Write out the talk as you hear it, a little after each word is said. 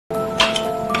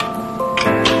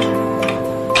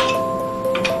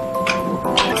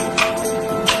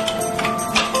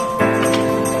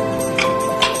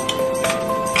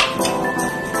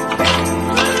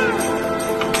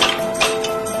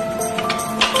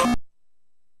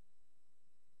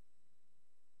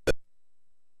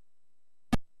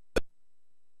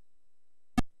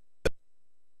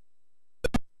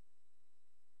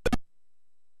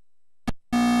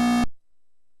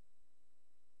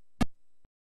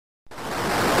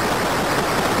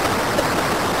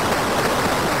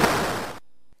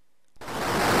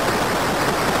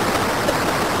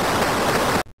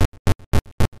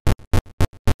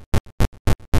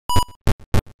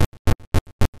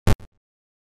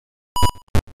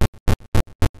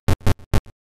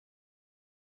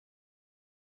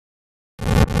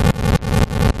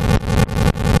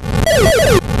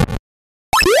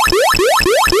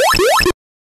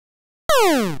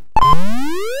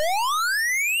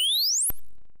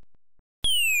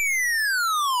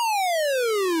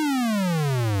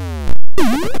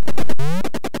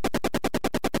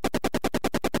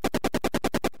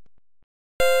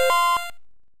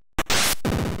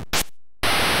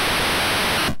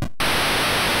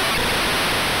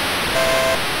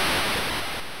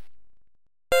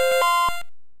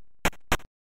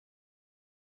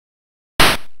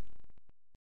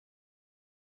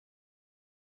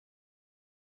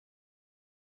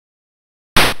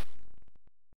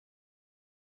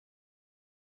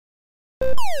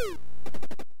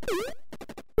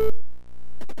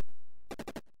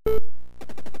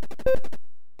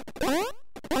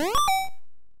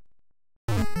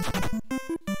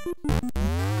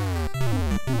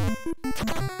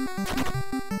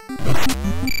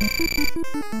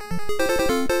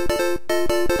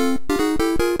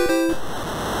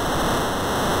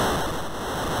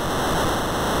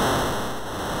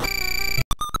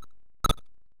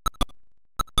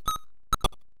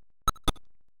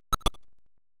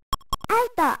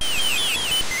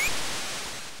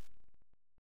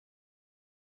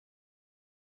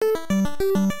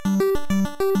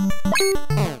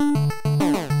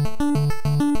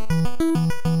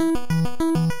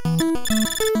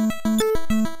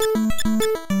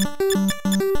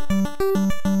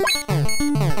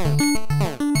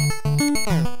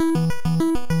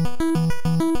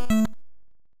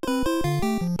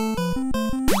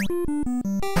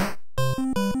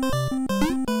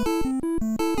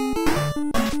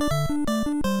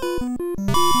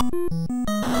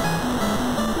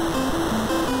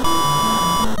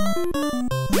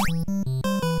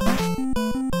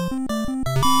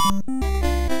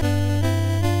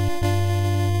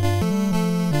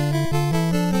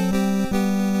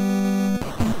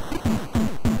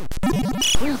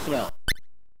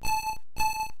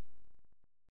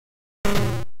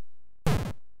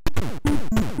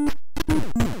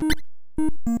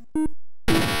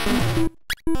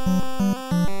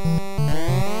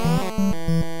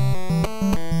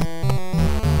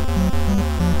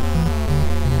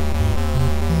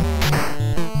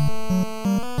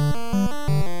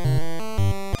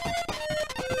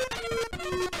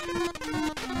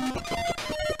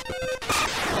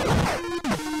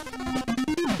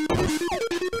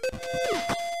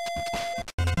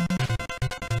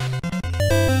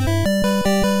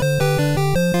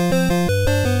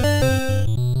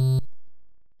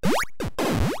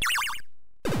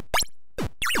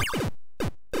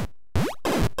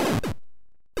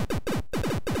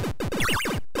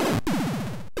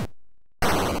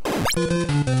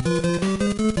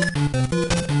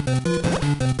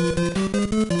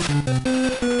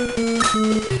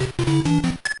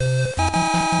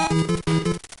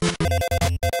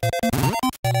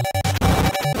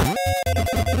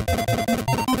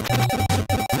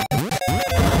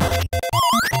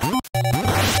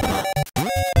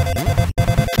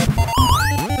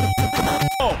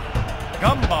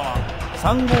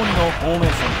352のフォーメー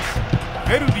ションです。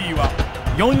ヴェルディは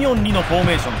442のフォー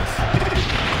メーションです。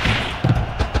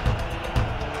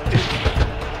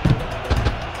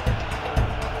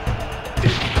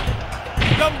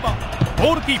ガンバ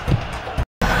ボールキープ。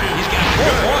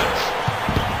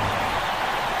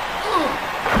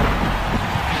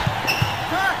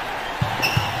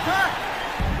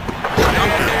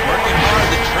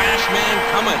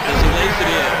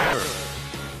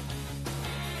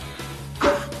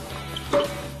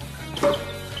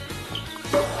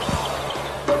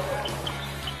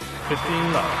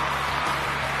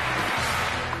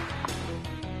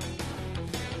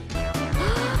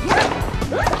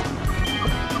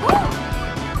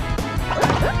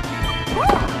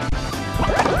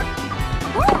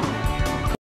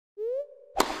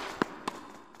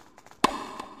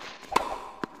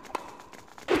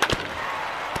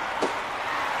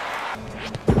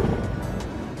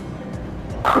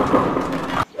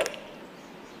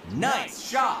Nice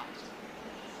shot.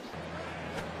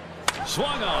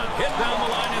 Swung on, hit down the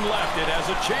line and left. It has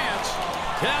a chance.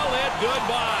 Tell it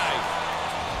goodbye.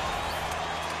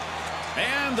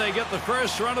 And they get the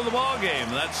first run of the ball game.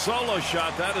 That solo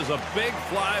shot, that is a big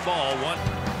fly ball. One.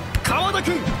 川田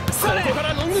君、ここか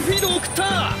らロングフィードを送った。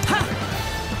はっ。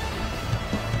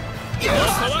ここ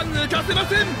は抜かせま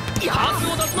せん。パス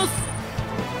を出します。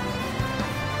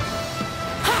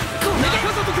はっ、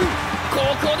中里君、こ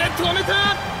こで止め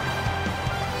た。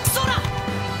そら。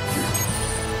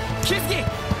キスキ。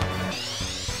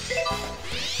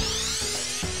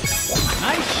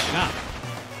ナイスショット。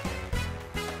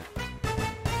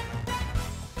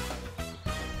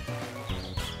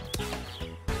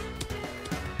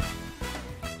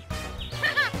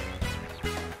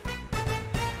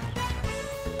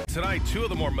Tonight, two of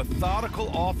the more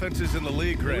methodical offenses in the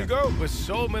league, Grant. Here we go. With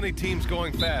so many teams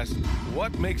going fast,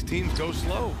 what makes teams go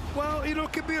slow? Well, it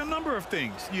could be a number of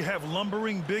things. You have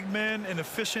lumbering big men and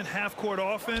efficient half-court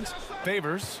offense.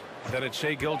 Favors, then it's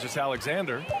Shai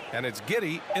Gilgeous-Alexander, and it's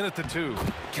Giddey in at the two.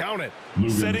 Count it.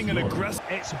 Setting an aggressive...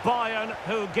 It's Bayern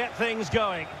who get things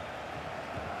going.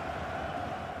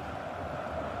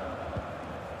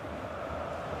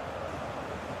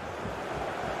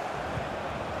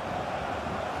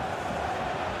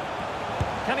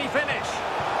 Can he finish?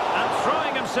 And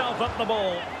throwing himself at the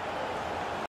ball.